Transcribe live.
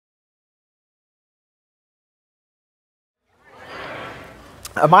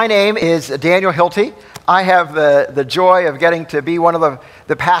My name is Daniel Hilty. I have the joy of getting to be one of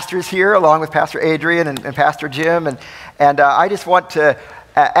the pastors here, along with Pastor Adrian and Pastor Jim. And I just want to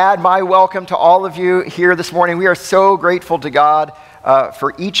add my welcome to all of you here this morning. We are so grateful to God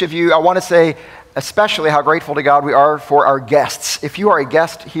for each of you. I want to say especially how grateful to God we are for our guests. If you are a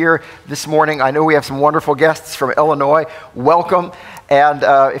guest here this morning, I know we have some wonderful guests from Illinois. Welcome. And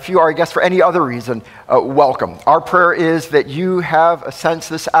if you are a guest for any other reason, welcome. Our prayer is that you have a sense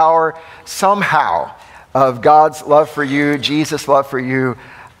this hour somehow of God's love for you, Jesus' love for you,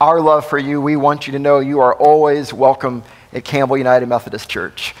 our love for you. We want you to know you are always welcome at Campbell United Methodist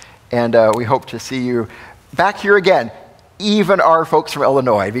Church. And we hope to see you back here again, even our folks from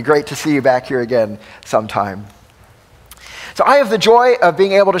Illinois. It'd be great to see you back here again sometime. So I have the joy of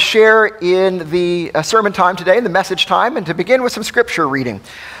being able to share in the sermon time today, in the message time, and to begin with some scripture reading.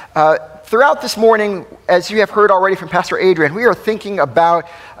 Throughout this morning, as you have heard already from Pastor Adrian, we are thinking about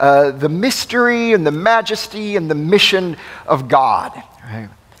the mystery and the majesty and the mission of God, right?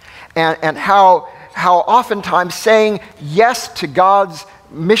 And how oftentimes saying yes to God's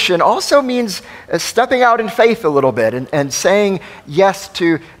mission also means stepping out in faith a little bit and saying yes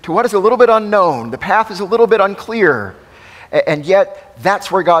to what is a little bit unknown. The path is a little bit unclear. And yet,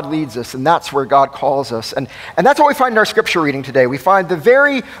 that's where God leads us, and that's where God calls us. And that's what we find in our scripture reading today. We find the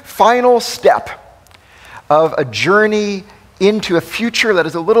very final step of a journey into a future that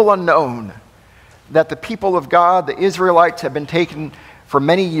is a little unknown, that the people of God, the Israelites, have been taken for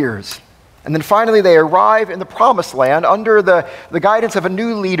many years. And then finally, they arrive in the promised land under the guidance of a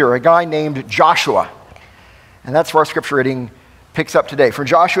new leader, a guy named Joshua. And that's where our scripture reading picks up today. From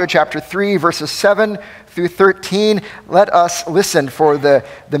Joshua chapter 3, verses 7 through 13, let us listen for the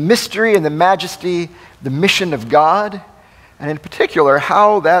mystery and the majesty, the mission of God, and in particular,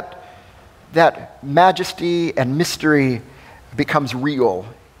 how that majesty and mystery becomes real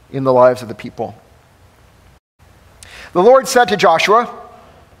in the lives of the people. The Lord said to Joshua,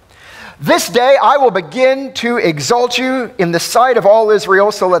 "This day I will begin to exalt you in the sight of all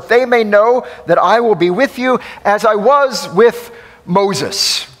Israel, so that they may know that I will be with you as I was with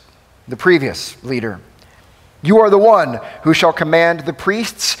Moses," the previous leader. "You are the one who shall command the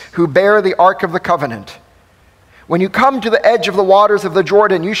priests who bear the ark of the covenant. When you come to the edge of the waters of the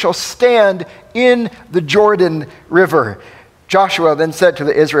Jordan, you shall stand in the Jordan River." Joshua then said to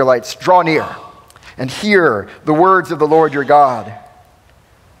the Israelites, "Draw near and hear the words of the Lord your God."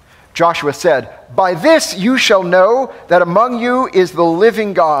 Joshua said, "By this you shall know that among you is the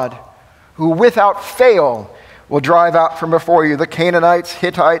living God, who without fail will drive out from before you the Canaanites,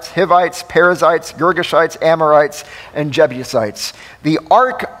 Hittites, Hivites, Perizzites, Girgashites, Amorites, and Jebusites. The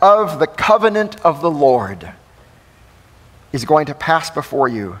ark of the covenant of the Lord is going to pass before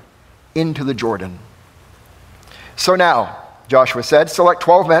you into the Jordan." "So now," Joshua said, "select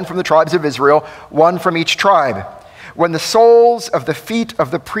 12 men from the tribes of Israel, one from each tribe. When the soles of the feet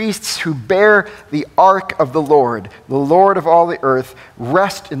of the priests who bear the ark of the Lord of all the earth,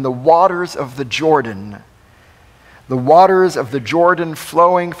 rest in the waters of the Jordan, the waters of the Jordan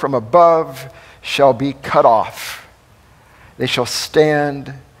flowing from above shall be cut off. They shall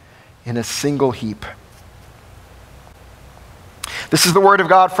stand in a single heap." This is the word of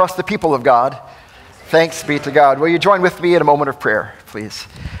God for us, the people of God. Thanks be to God. Will you join with me in a moment of prayer, please?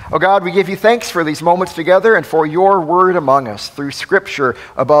 Oh God, we give you thanks for these moments together and for your word among us, through scripture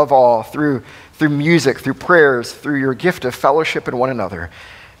above all, through music, through prayers, through your gift of fellowship in one another.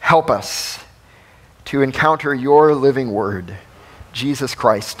 Help us to encounter your living word, Jesus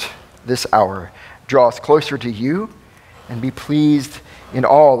Christ, this hour. Draw us closer to you and be pleased in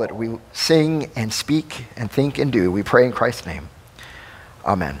all that we sing and speak and think and do. We pray in Christ's name.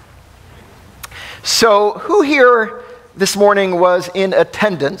 Amen. So, who here this morning was in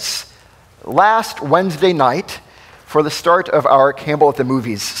attendance last Wednesday night for the start of our Campbell at the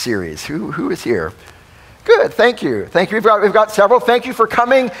Movies series? Who is here? Good, thank you. Thank you. We've got several. Thank you for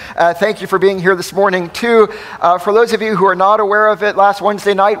coming. Thank you for being here this morning, too. For those of you who are not aware of it, last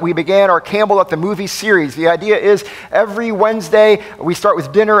Wednesday night we began our Campbell at the Movies series. The idea is every Wednesday we start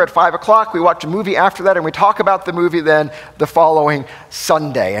with dinner at 5 o'clock. We watch a movie after that, and we talk about the movie then the following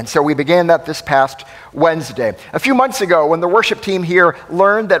Sunday. And so we began that this past Wednesday. A few months ago, when the worship team here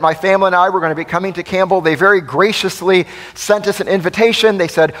learned that my family and I were going to be coming to Campbell, they very graciously sent us an invitation. They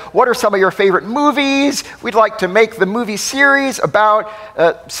said, "What are some of your favorite movies? We'd like to make the movie series about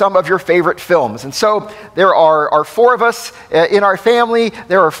some of your favorite films." And so there are 4 of us in our family.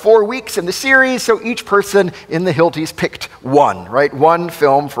 There are 4 weeks in the series, so each person in the Hiltys picked one, right? One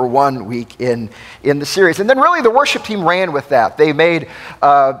film for 1 week in the series. And then really the worship team ran with that. They made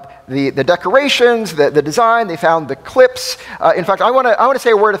the decorations, the design. They found the clips. In fact, I want to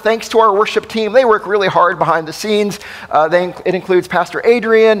say a word of thanks to our worship team. They work really hard behind the scenes. It includes Pastor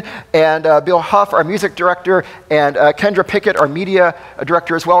Adrian and Bill Huff, our music director, and Kendra Pickett, our media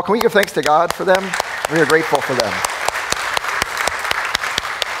director as well. Can we give thanks to God for them? We are grateful for them.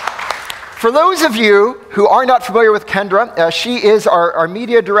 For those of you who are not familiar with Kendra, she is our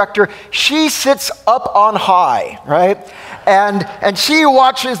media director. She sits up on high, right? And she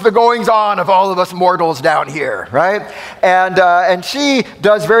watches the goings-on of all of us mortals down here, right? And she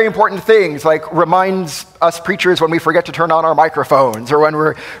does very important things, like reminds us preachers when we forget to turn on our microphones or when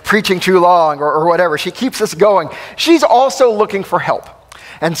we're preaching too long or whatever. She keeps us going. She's also looking for help.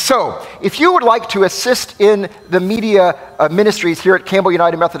 And so, if you would like to assist in the media ministries here at Campbell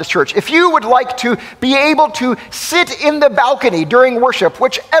United Methodist Church, if you would like to be able to sit in the balcony during worship,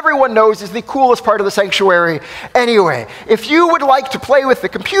 which everyone knows is the coolest part of the sanctuary anyway, if you would like to play with the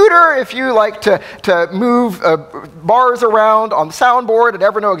computer, if you like to move bars around on the soundboard and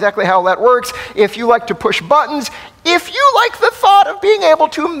never know exactly how that works, if you like to push buttons, if you like the thought of being able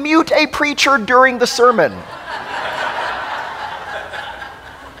to mute a preacher during the sermon,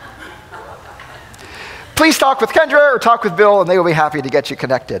 please talk with Kendra or talk with Bill, and they will be happy to get you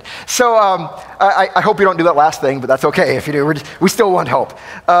connected. So I hope you don't do that last thing, but that's okay. If you do, we still want help.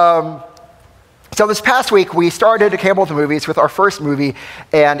 So this past week, we started Campbell the Movies with our first movie,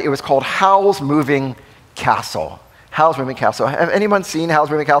 and it was called Howl's Moving Castle. Howl's Moving Castle. Have anyone seen Howl's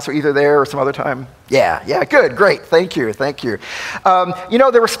Moving Castle either there or some other time? Yeah, good, great, thank you.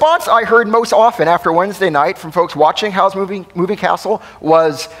 The response I heard most often after Wednesday night from folks watching Howl's Moving Castle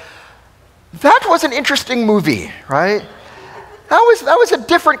was, that was an interesting movie, right? That was a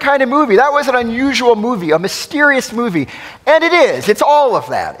different kind of movie. That was an unusual movie, a mysterious movie. And it is. It's all of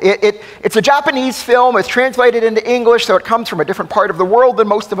that. It's a Japanese film. It's translated into English, so it comes from a different part of the world than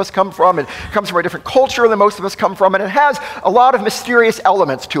most of us come from. It comes from a different culture than most of us come from. And it has a lot of mysterious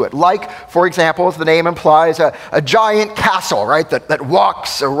elements to it. Like, for example, as the name implies, a giant castle, right, that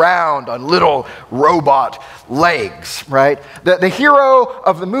walks around on little robot legs, right? The hero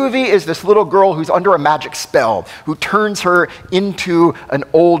of the movie is this little girl who's under a magic spell, who turns her into an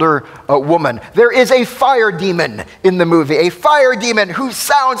older woman. There is a fire demon in the movie, a fire demon who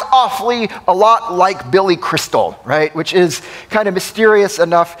sounds awfully a lot like Billy Crystal, right? Which is kind of mysterious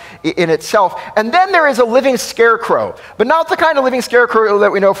enough in itself. And then there is a living scarecrow, but not the kind of living scarecrow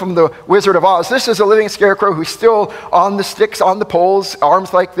that we know from the Wizard of Oz. This is a living scarecrow who's still on the sticks, on the poles,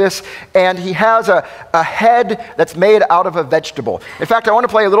 arms like this, and he has a head that's made out of a vegetable. In fact, I want to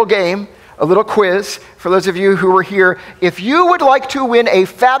play a little game, a little quiz for those of you who were here. If you would like to win a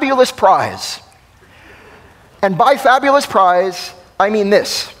fabulous prize, and by fabulous prize, I mean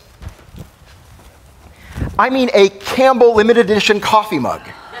this. I mean a Campbell limited edition coffee mug.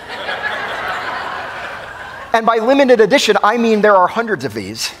 And by limited edition, I mean there are hundreds of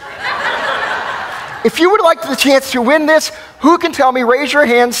these. If you would like the chance to win this, who can tell me, raise your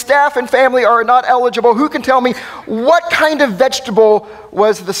hand, staff and family are not eligible, who can tell me what kind of vegetable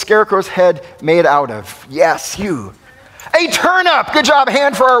was the scarecrow's head made out of? Yes, you. A turnip! Good job,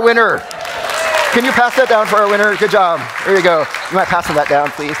 hand for our winner. Can you pass that down for our winner? Good job. There you go. You might pass that down,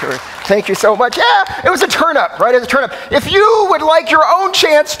 please. Thank you so much. Yeah, it was a turnip, right? It was a turnip. If you would like your own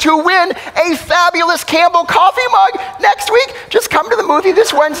chance to win a fabulous Campbell coffee mug next week, just come to the movie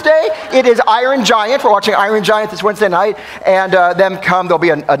this Wednesday. It is Iron Giant. We're watching Iron Giant this Wednesday night. And then there'll be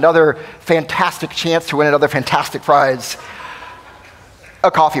another fantastic chance to win another fantastic prize,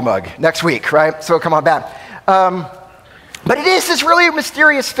 a coffee mug next week, right? So come on back. But it is this really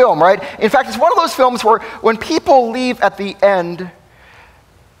mysterious film, right? In fact, it's one of those films where when people leave at the end,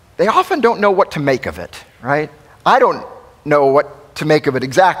 they often don't know what to make of it, right? I don't know what to make of it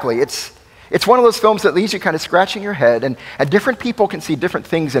exactly. It's one of those films that leaves you kind of scratching your head, and different people can see different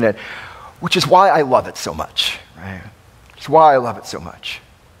things in it, which is why I love it so much, right? It's why I love it so much.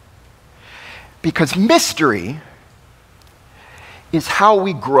 Because mystery is how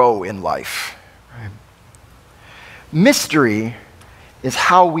we grow in life. Mystery is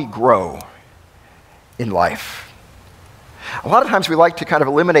how we grow in life. A lot of times we like to kind of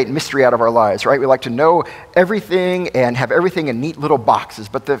eliminate mystery out of our lives, right? We like to know everything and have everything in neat little boxes,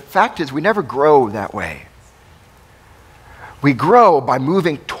 but the fact is we never grow that way. We grow by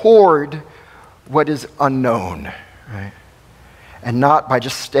moving toward what is unknown, right? And not by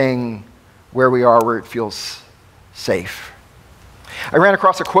just staying where we are, where it feels safe. I ran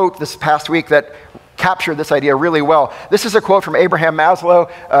across a quote this past week that capture this idea really well. This is a quote from Abraham Maslow,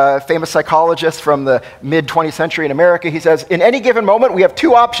 a famous psychologist from the mid-20th century in America. He says, in any given moment, we have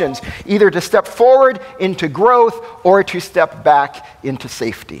two options, either to step forward into growth or to step back into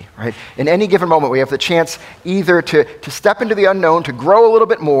safety, right? In any given moment, we have the chance either to step into the unknown, to grow a little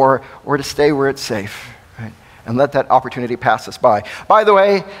bit more, or to stay where it's safe, right? And let that opportunity pass us by. By the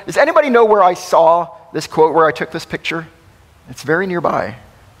way, does anybody know where I saw this quote, where I took this picture? It's very nearby.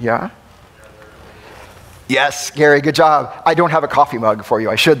 Yeah? Yes, Gary, good job. I don't have a coffee mug for you.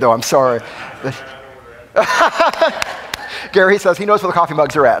 I should, though. I'm sorry. Gary says he knows where the coffee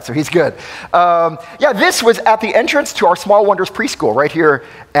mugs are at, so he's good. Yeah, this was at the entrance to our Small Wonders preschool right here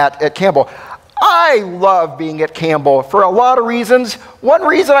at Campbell. I love being at Campbell for a lot of reasons. One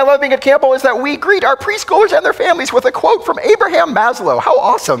reason I love being at Campbell is that we greet our preschoolers and their families with a quote from Abraham Maslow. How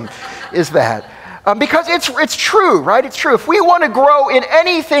awesome is that? Because it's true, right? It's true. If we want to grow in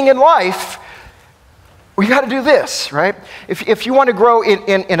anything in life, we got to do this, right? If you want to grow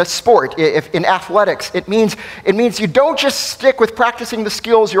in a sport, in athletics, it means you don't just stick with practicing the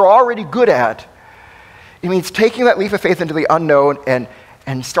skills you're already good at. It means taking that leap of faith into the unknown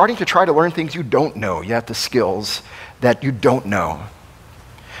and starting to try to learn things you don't know, yet the skills that you don't know.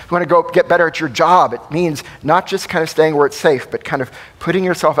 If you want to go get better at your job, it means not just kind of staying where it's safe, but kind of putting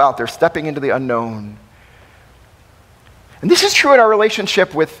yourself out there, stepping into the unknown. And this is true in our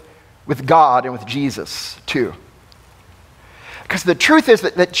relationship with God and with Jesus, too. Because the truth is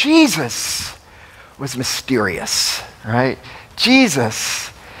that Jesus was mysterious, right? Jesus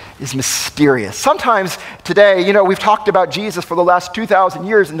is mysterious. Sometimes today, we've talked about Jesus for the last 2,000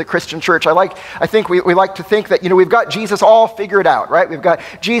 years in the Christian church. I think we like to think that, we've got Jesus all figured out, right? We've got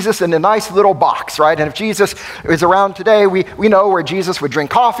Jesus in a nice little box, right? And if Jesus is around today, we know where Jesus would drink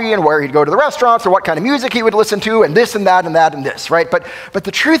coffee and where he'd go to the restaurants or what kind of music he would listen to and this and that and that and this, right? But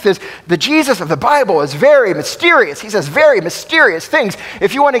the truth is, the Jesus of the Bible is very mysterious. He says very mysterious things.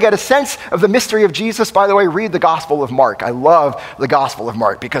 If you want to get a sense of the mystery of Jesus, by the way, read the Gospel of Mark. I love the Gospel of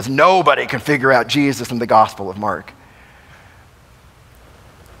Mark because nobody can figure out Jesus in the Gospel of Mark.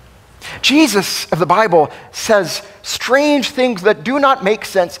 Jesus of the Bible says strange things that do not make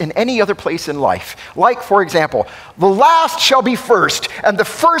sense in any other place in life. Like, for example, the last shall be first, and the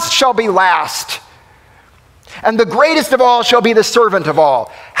first shall be last, and the greatest of all shall be the servant of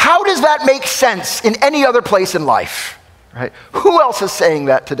all. How does that make sense in any other place in life? Right? Who else is saying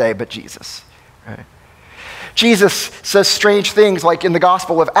that today but Jesus? Right? Jesus says strange things like in the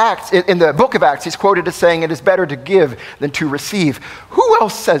Gospel of Acts, in the book of Acts, he's quoted as saying, it is better to give than to receive. Who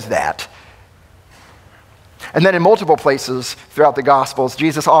else says that? And then in multiple places throughout the Gospels,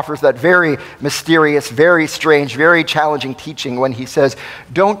 Jesus offers that very mysterious, very strange, very challenging teaching when he says,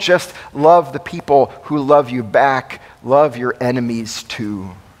 don't just love the people who love you back, love your enemies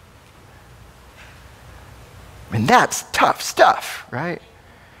too. I mean, that's tough stuff, right?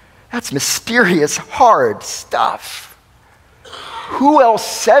 That's mysterious, hard stuff. Who else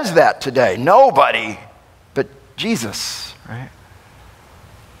says that today? Nobody but Jesus, right?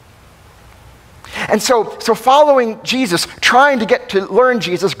 And so following Jesus, trying to get to learn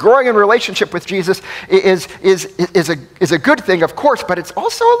Jesus, growing in relationship with Jesus is a good thing, of course, but it's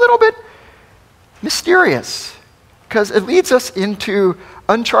also a little bit mysterious because it leads us into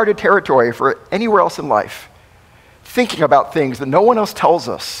uncharted territory for anywhere else in life, thinking about things that no one else tells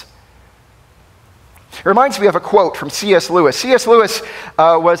us. It reminds me of a quote from C.S. Lewis. C.S. Lewis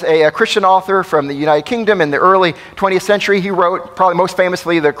was a Christian author from the United Kingdom in the early 20th century. He wrote, probably most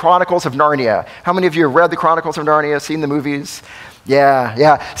famously, the Chronicles of Narnia. How many of you have read the Chronicles of Narnia, seen the movies?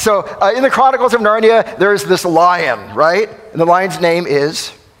 Yeah. So in the Chronicles of Narnia, there's this lion, right? And the lion's name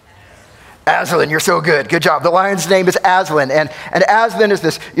is Aslan. You're so good. Good job. The lion's name is Aslan. And Aslan is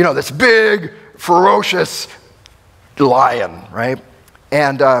this, this big, ferocious lion, right?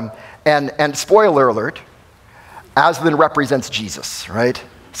 And spoiler alert, Aslan represents Jesus, right?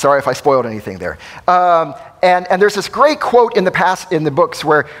 Sorry if I spoiled anything there. And there's this great quote in the books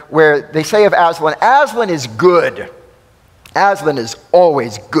where they say of Aslan, Aslan is good. Aslan is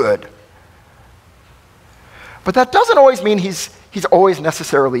always good. But that doesn't always mean he's always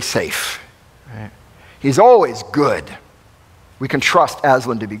necessarily safe. Right? He's always good. We can trust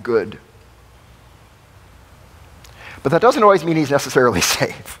Aslan to be good. But that doesn't always mean he's necessarily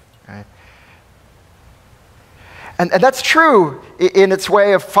safe. Right? And that's true in its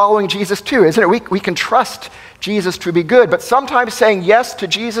way of following Jesus too, isn't it? We can trust Jesus to be good, but sometimes saying yes to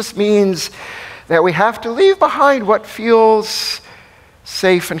Jesus means that we have to leave behind what feels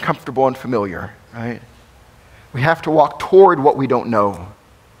safe and comfortable and familiar, right? We have to walk toward what we don't know,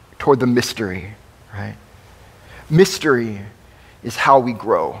 toward the mystery, right? Mystery is how we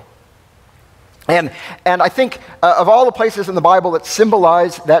grow. And I think of all the places in the Bible that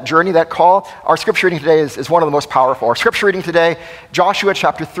symbolize that journey, that call, our scripture reading today is one of the most powerful. Our scripture reading today, Joshua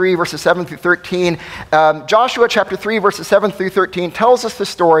chapter 3, verses 7 through 13. Joshua chapter 3, verses 7 through 13 tells us the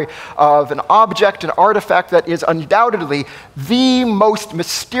story of an object, an artifact that is undoubtedly the most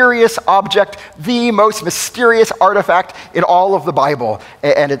mysterious object, the most mysterious artifact in all of the Bible.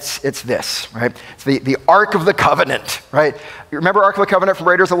 And it's this, right? It's the Ark of the Covenant, right? You remember Ark of the Covenant from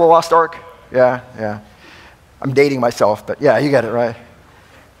Raiders of the Lost Ark? Yeah. I'm dating myself, but yeah, you get it, right?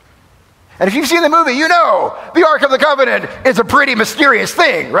 And if you've seen the movie, you know the Ark of the Covenant is a pretty mysterious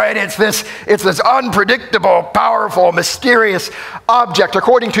thing, right? It's this unpredictable, powerful, mysterious object.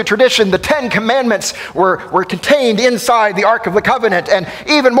 According to tradition, the 10 Commandments were contained inside the Ark of the Covenant. And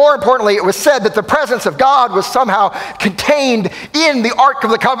even more importantly, it was said that the presence of God was somehow contained in the Ark of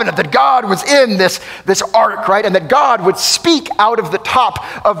the Covenant, that God was in this ark, right? And that God would speak out of the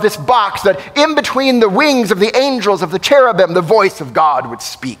top of this box, that in between the wings of the angels, of the cherubim, the voice of God would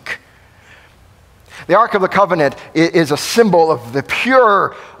speak. The Ark of the Covenant is a symbol of the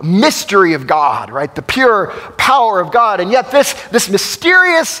pure mystery of God, right? The pure power of God. And yet this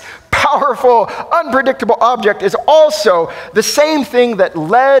mysterious, powerful, unpredictable object is also the same thing that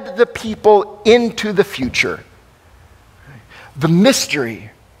led the people into the future. The mystery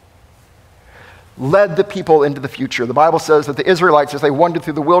led the people into the future. The Bible says that the Israelites, as they wandered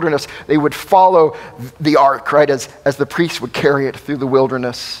through the wilderness, they would follow the ark, right, as the priests would carry it through the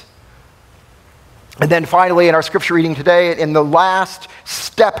wilderness. And then finally, in our scripture reading today, in the last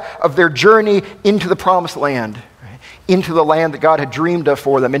step of their journey into the promised land, right, into the land that God had dreamed of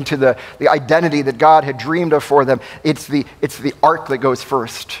for them, into the identity that God had dreamed of for them, it's the ark that goes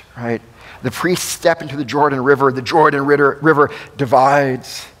first, right? The priests step into the Jordan River. The Jordan River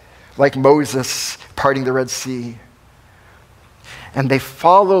divides like Moses parting the Red Sea. And they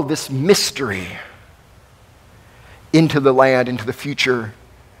follow this mystery into the land, into the future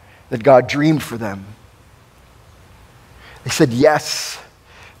that God dreamed for them. They said yes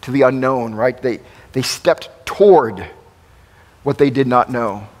to the unknown, right? They stepped toward what they did not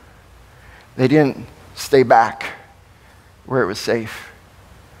know. They didn't stay back where it was safe.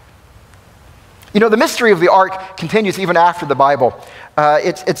 You know, the mystery of the ark continues even after the Bible.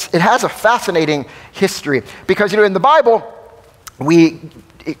 It has a fascinating history because, you know, in the Bible, we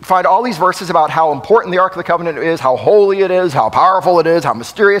find all these verses about how important the Ark of the Covenant is, how holy it is, how powerful it is, how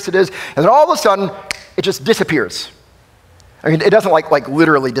mysterious it is, and then all of a sudden, it just disappears. I mean, it doesn't like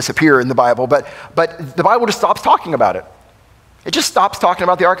literally disappear in the Bible, but the Bible just stops talking about it. It just stops talking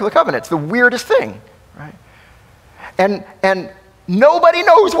about the Ark of the Covenant. It's the weirdest thing, right? And nobody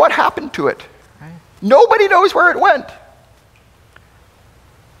knows what happened to it. Right? Nobody knows where it went.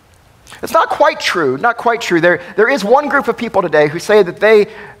 It's not quite true, not quite true. There is one group of people today who say that they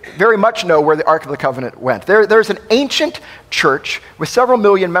very much know where the Ark of the Covenant went. There's an ancient church with several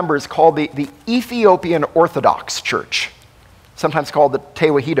million members called the Ethiopian Orthodox Church, sometimes called the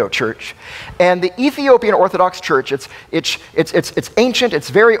Tewahedo Church. And the Ethiopian Orthodox Church, it's ancient, it's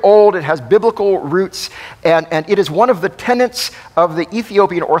very old, it has biblical roots, and it is one of the tenets of the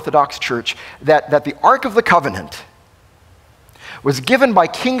Ethiopian Orthodox Church that the Ark of the Covenant was given by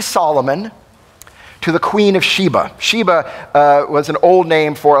King Solomon to the Queen of Sheba. Sheba was an old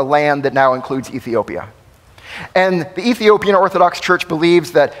name for a land that now includes Ethiopia. And the Ethiopian Orthodox Church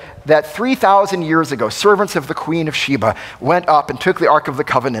believes that 3,000 years ago, servants of the Queen of Sheba went up and took the Ark of the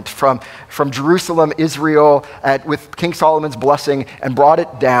Covenant from Jerusalem, Israel, with King Solomon's blessing, and brought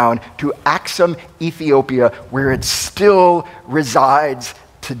it down to Axum, Ethiopia, where it still resides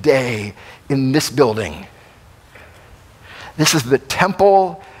today in this building. This is the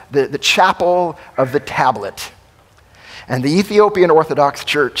temple, the chapel of the tablet. And the Ethiopian Orthodox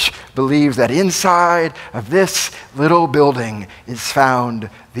Church believes that inside of this little building is found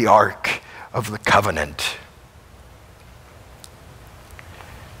the Ark of the Covenant.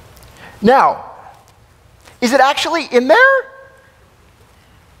 Now, is it actually in there?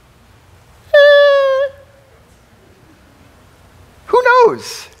 Who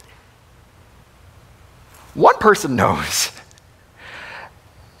knows? One person knows.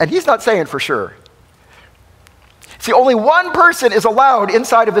 And he's not saying for sure. See, only one person is allowed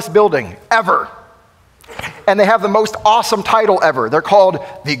inside of this building, ever. And they have the most awesome title ever. They're called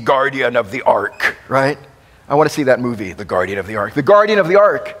the Guardian of the Ark, right? I want to see that movie, The Guardian of the Ark. The Guardian of the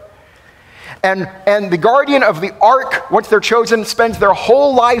Ark. And the Guardian of the Ark, once they're chosen, spends their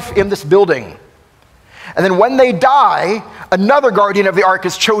whole life in this building. And then when they die, another Guardian of the Ark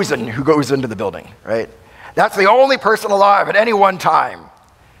is chosen who goes into the building, right? That's the only person alive at any one time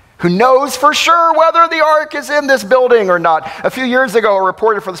who knows for sure whether the ark is in this building or not. A few years ago, a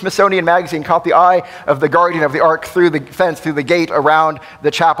reporter for the Smithsonian Magazine caught the eye of the guardian of the ark through the fence, through the gate around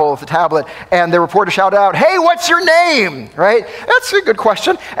the chapel of the tablet, and the reporter shouted out, "Hey, what's your name?" Right? That's a good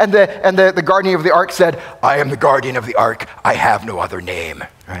question. And the guardian of the ark said, "I am the guardian of the ark. I have no other name."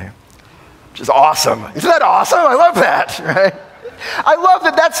 Right? Which is awesome. Isn't that awesome? I love that, right? I love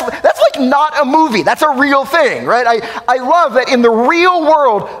that that's like not a movie. That's a real thing, right? I love that in the real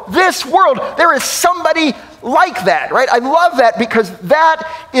world, this world, there is somebody like that, right? I love that because that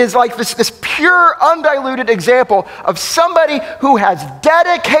is like this pure, undiluted example of somebody who has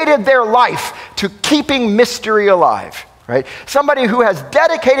dedicated their life to keeping mystery alive, right? Somebody who has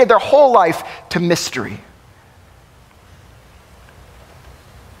dedicated their whole life to mystery.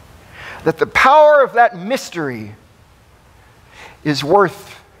 That the power of that mystery is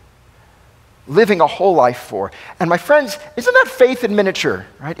worth living a whole life for. And my friends, isn't that faith in miniature,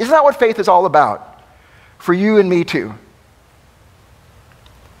 right? Isn't that what faith is all about? For you and me too.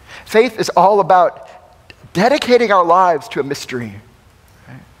 Faith is all about dedicating our lives to a mystery.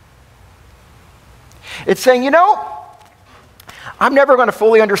 Right? It's saying, I'm never going to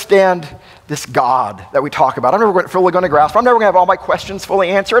fully understand this God that we talk about. I'm never fully going to grasp. I'm never going to have all my questions fully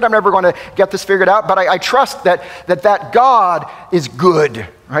answered. I'm never going to get this figured out. But I trust that God is good,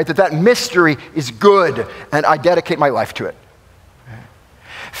 right? That mystery is good, and I dedicate my life to it.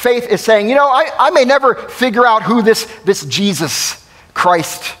 Faith is saying, I may never figure out who this Jesus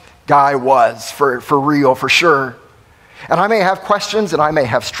Christ guy was for real, for sure. And I may have questions and I may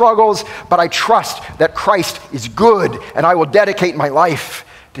have struggles, but I trust that Christ is good and I will dedicate my life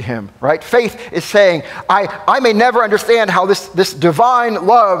to him, right? Faith is saying, I may never understand how this divine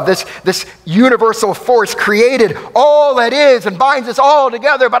love, this universal force created all that is and binds us all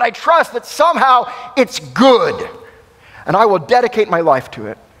together, but I trust that somehow it's good and I will dedicate my life to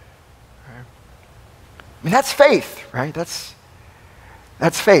it. I mean, that's faith, right? That's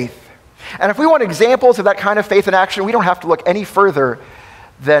faith. And if we want examples of that kind of faith in action, we don't have to look any further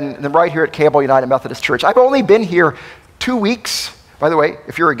than right here at Campbell United Methodist Church. I've only been here 2 weeks. By the way,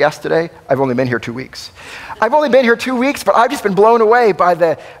 if you're a guest today, I've only been here 2 weeks. I've only been here 2 weeks, but I've just been blown away by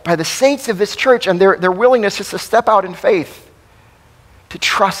the saints of this church and their willingness just to step out in faith, to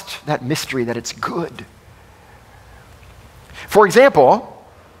trust that mystery, that it's good. For example,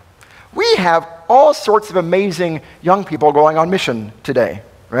 we have all sorts of amazing young people going on mission today,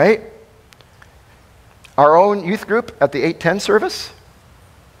 right? Our own youth group at the 8:10 service,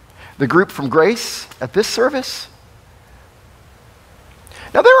 the group from Grace at this service.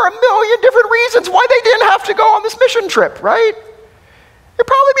 Now, there are a million different reasons why they didn't have to go on this mission trip, right? It'd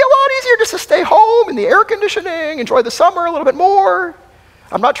probably be a lot easier just to stay home in the air conditioning, enjoy the summer a little bit more.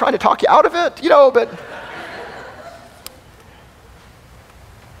 I'm not trying to talk you out of it, but...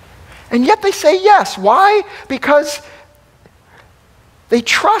 And yet they say yes. Why? Because they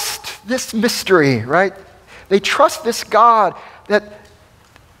trust this mystery, right? They trust this God that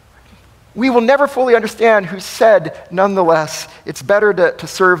we will never fully understand, who said, nonetheless, it's better to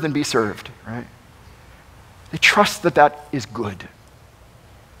serve than be served, right? They trust that is good.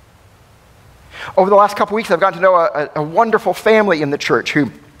 Over the last couple weeks, I've gotten to know a wonderful family in the church who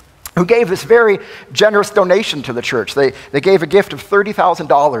gave this very generous donation to the church. They gave a gift of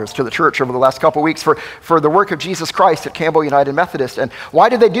 $30,000 to the church over the last couple weeks for the work of Jesus Christ at Campbell United Methodist. And why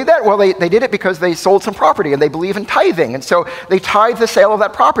did they do that? Well, they did it because they sold some property and they believe in tithing. And so they tithed the sale of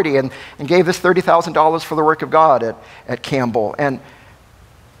that property and gave this $30,000 for the work of God at Campbell. And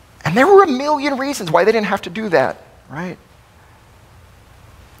there were a million reasons why they didn't have to do that, right?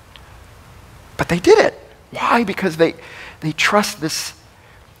 But they did it. Why? Because they trust this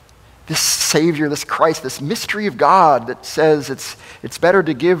Savior, this Christ, this mystery of God that says it's better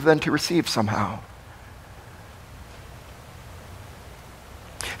to give than to receive somehow.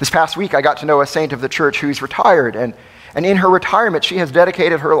 This past week, I got to know a saint of the church who's retired, and in her retirement, she has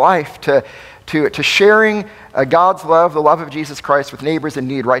dedicated her life to sharing God's love, the love of Jesus Christ, with neighbors in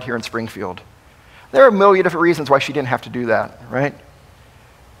need right here in Springfield. There are a million different reasons why she didn't have to do that, right?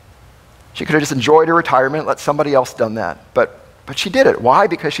 She could have just enjoyed her retirement, let somebody else done that, but she did it. Why?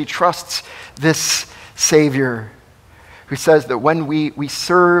 Because she trusts this Savior who says that when we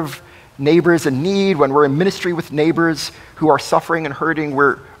serve neighbors in need, when we're in ministry with neighbors who are suffering and hurting,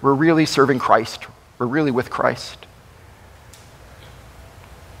 we're really serving Christ. We're really with Christ.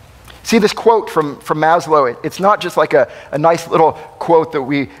 See this quote from Maslow, it's not just like a nice little quote that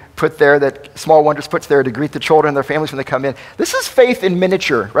we put there, that Small Wonders puts there to greet the children and their families when they come in. This is faith in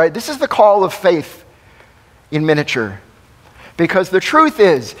miniature, right? This is the call of faith in miniature. Because the truth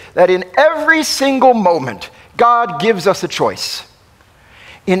is that in every single moment, God gives us a choice.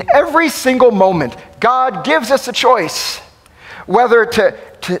 In every single moment, God gives us a choice whether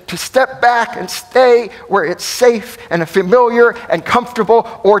to step back and stay where it's safe and familiar and comfortable,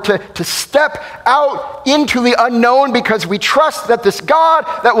 or to step out into the unknown because we trust that this God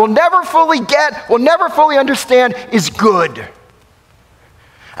that we'll never fully get, we'll never fully understand, is good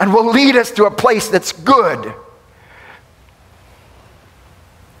and will lead us to a place that's good.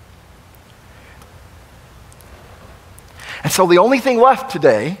 And so the only thing left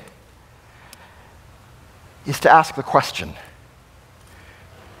today is to ask the question,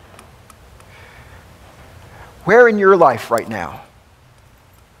 where in your life right now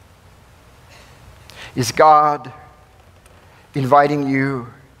is God inviting you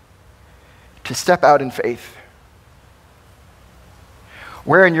to step out in faith?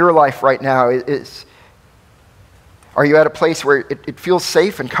 Where in your life right now are you at a place where it feels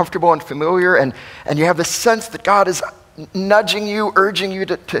safe and comfortable and familiar, and you have the sense that God is nudging you, urging you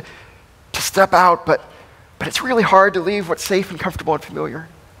to step out, but it's really hard to leave what's safe and comfortable and familiar?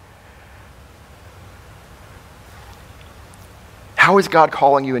 How is God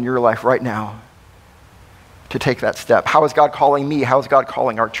calling you in your life right now to take that step? How is God calling me? How is God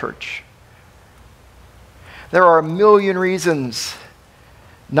calling our church? There are a million reasons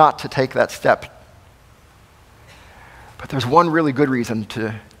not to take that step, but there's one really good reason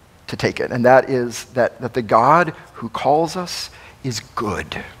to take it, and that is that the God who calls us is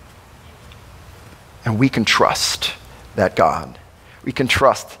good. And we can trust that God. We can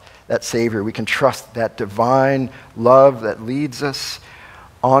trust that Savior. We can trust that divine love that leads us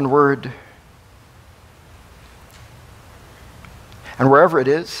onward. And wherever it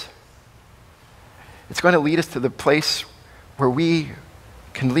is, it's going to lead us to the place where we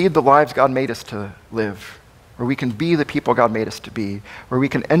can lead the lives God made us to live, where we can be the people God made us to be, where we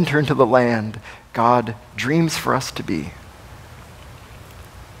can enter into the land God dreams for us to be.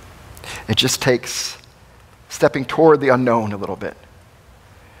 It just takes stepping toward the unknown a little bit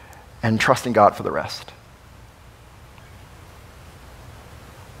and trusting God for the rest.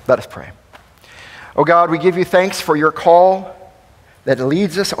 Let us pray. Oh God, we give you thanks for your call that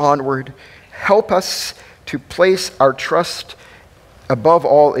leads us onward. Help us to place our trust above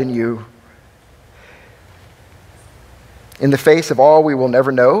all in you. In the face of all we will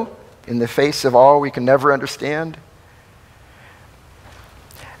never know, in the face of all we can never understand,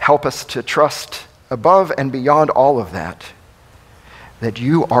 help us to trust above and beyond all of that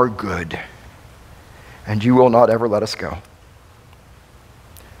you are good and you will not ever let us go.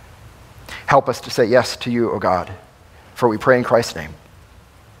 Help us to say yes to you, O God, for we pray in Christ's name.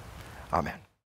 Amen.